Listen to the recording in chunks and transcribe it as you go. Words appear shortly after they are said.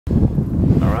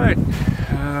Alright,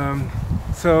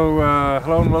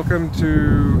 hello and welcome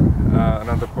to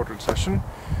another portrait session.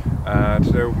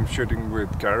 Today I'm shooting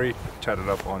with Gary, chatted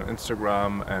up on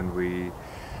Instagram, and we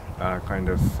I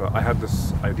had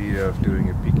this idea of doing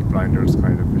a Peaky Blinders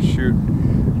kind of a shoot,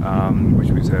 which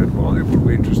we said, well, it would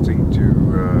be interesting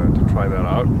to try that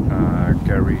out.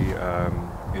 Gary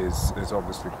is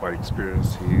obviously quite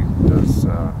experienced. He does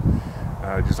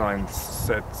designs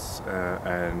sets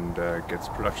and gets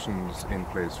productions in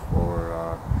place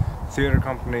for theatre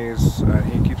companies.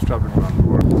 He keeps traveling around the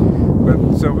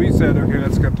world. So we said, okay,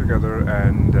 let's get together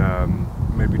and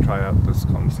maybe try out this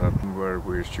concept where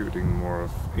we're shooting more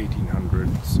of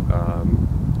 1800s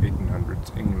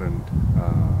England.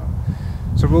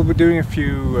 So we'll be doing a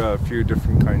few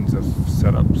different kinds of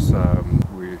setups.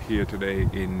 We're here today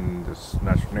in this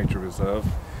nature reserve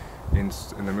in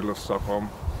the middle of Stockholm.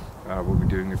 We'll be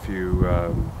doing a few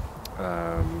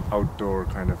outdoor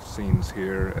kind of scenes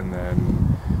here, and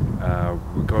then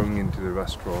we're going into the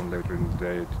restaurant later in the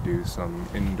day to do some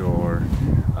indoor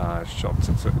shots.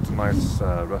 It's a nice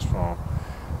restaurant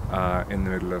in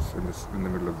the middle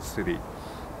of the city.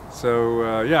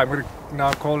 So yeah, I'm going to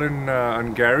now call in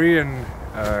on Gary, and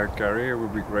Gary, it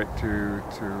would be great to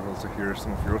also hear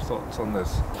some of your thoughts on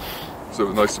this. So it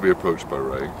was nice to be approached by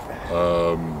Ray.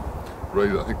 Ray,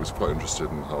 I think, was quite interested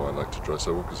in how I like to dress.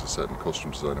 I work as a set and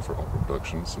costume designer for opera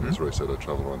productions, and as Ray said, I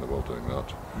travel around the world doing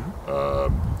that.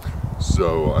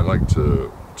 So I like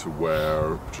to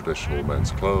wear traditional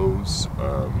men's clothes.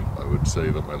 I would say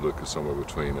that my look is somewhere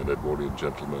between an Edwardian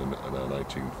gentleman and a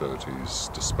 1930s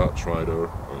dispatch rider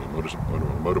on a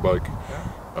motorbike.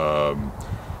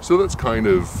 So that's kind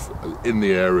of in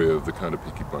the area of the kind of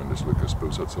Peaky Blinders look. I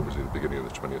suppose that's obviously the beginning of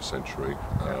the 20th century.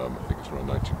 I think it's around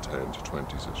 1910 to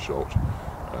 20s it's shot,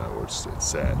 or it's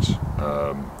set.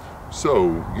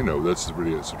 So, you know, that's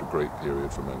really a sort of great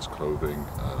period for men's clothing.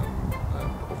 And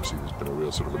obviously there's been a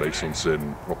real sort of renaissance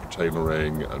in proper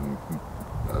tailoring, and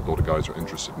a lot of guys are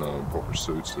interested now in proper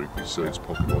suits, three-piece suits,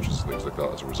 pocket watches and things like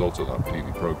that as a result of that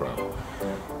TV programme.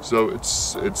 So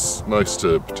it's nice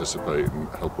to participate and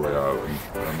help Ray out,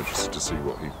 and I'm interested to see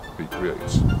what he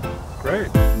creates.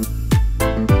 Great.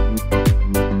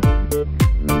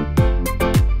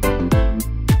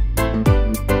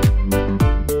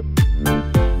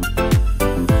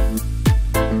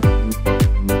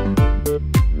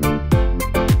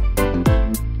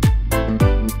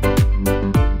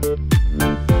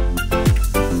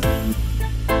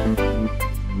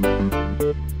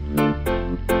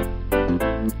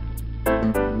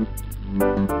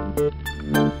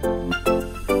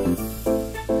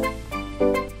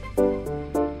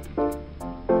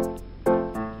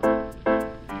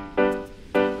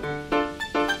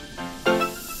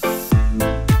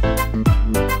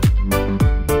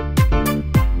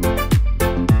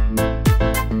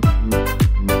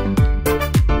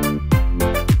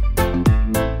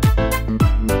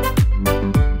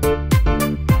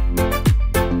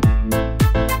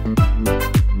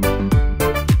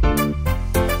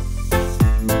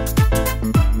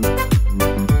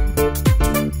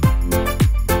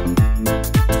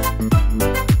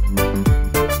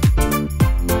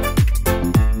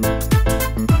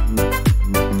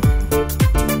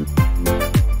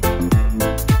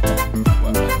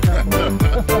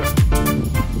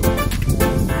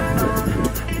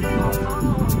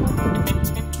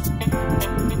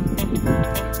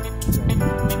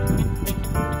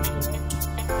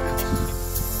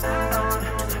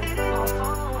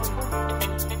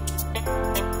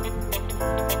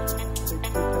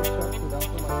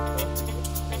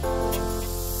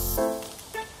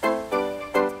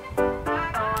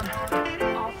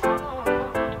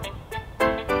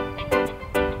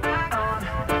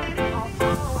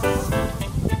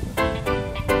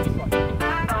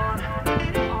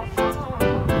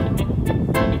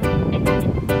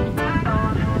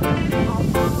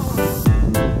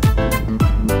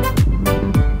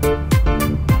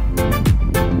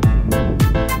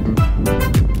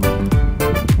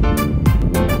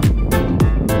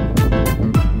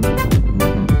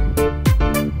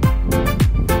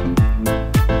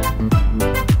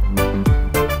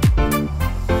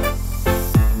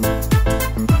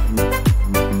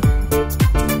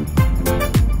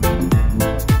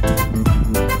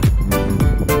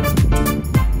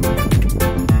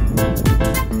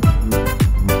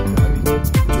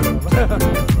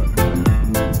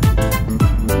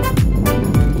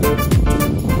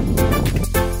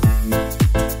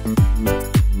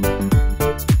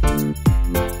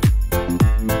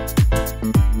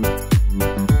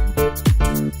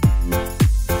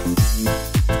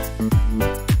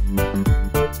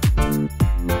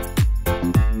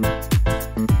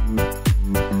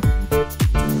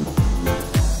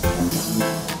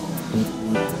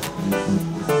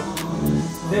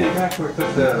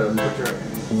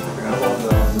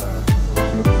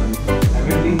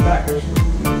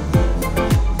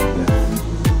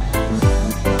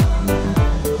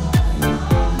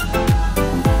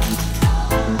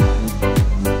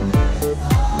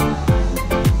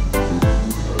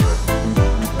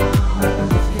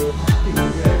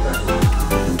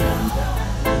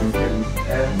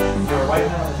 And your right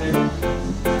hand on the table.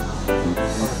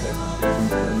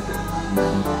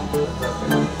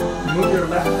 Move your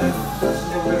left hand just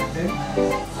a little bit in.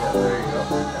 Yeah, there you go.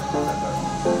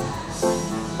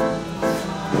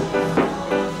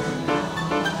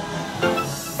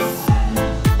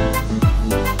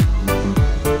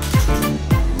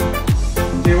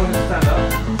 Do you want to stand up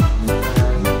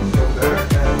and go there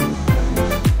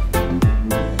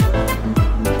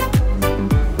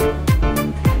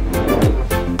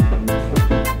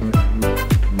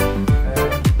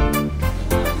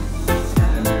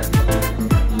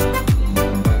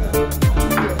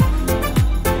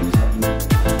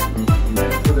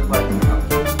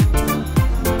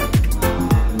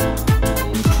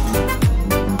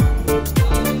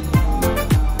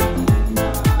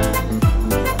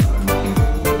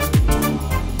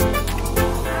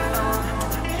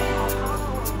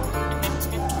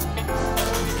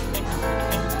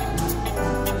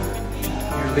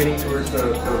leaning towards the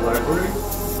library,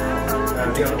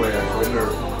 and the other way actually.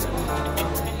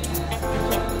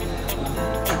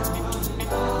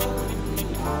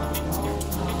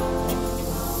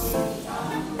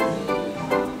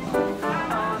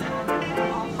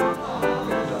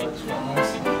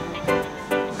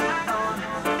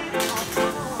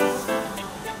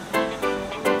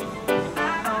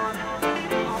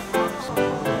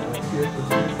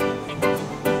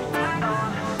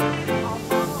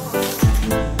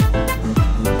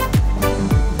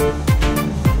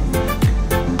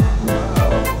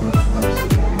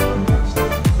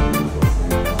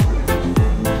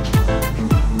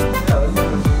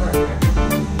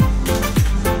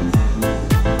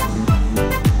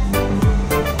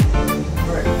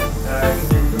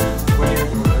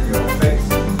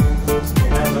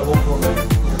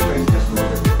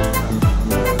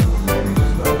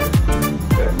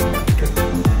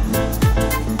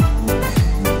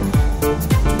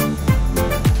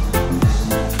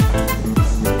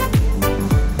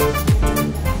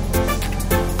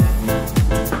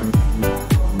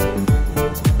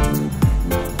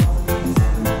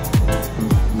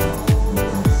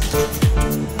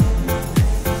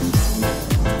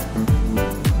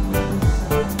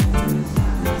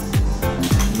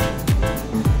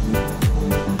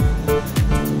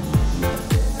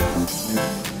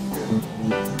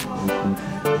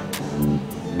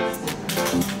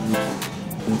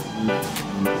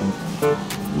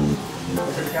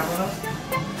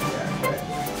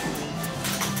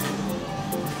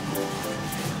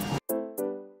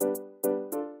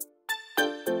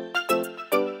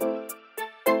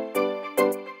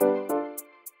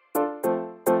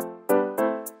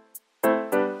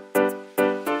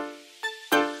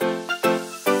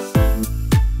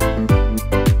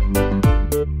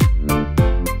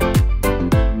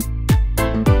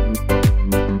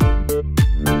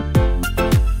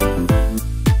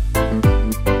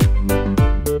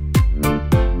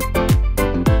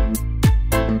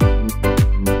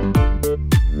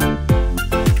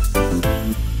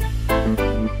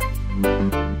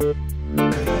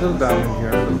 A little down in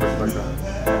here, a little bit like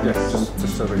that. Yes,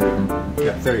 just over here.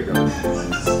 Yeah, there you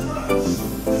go.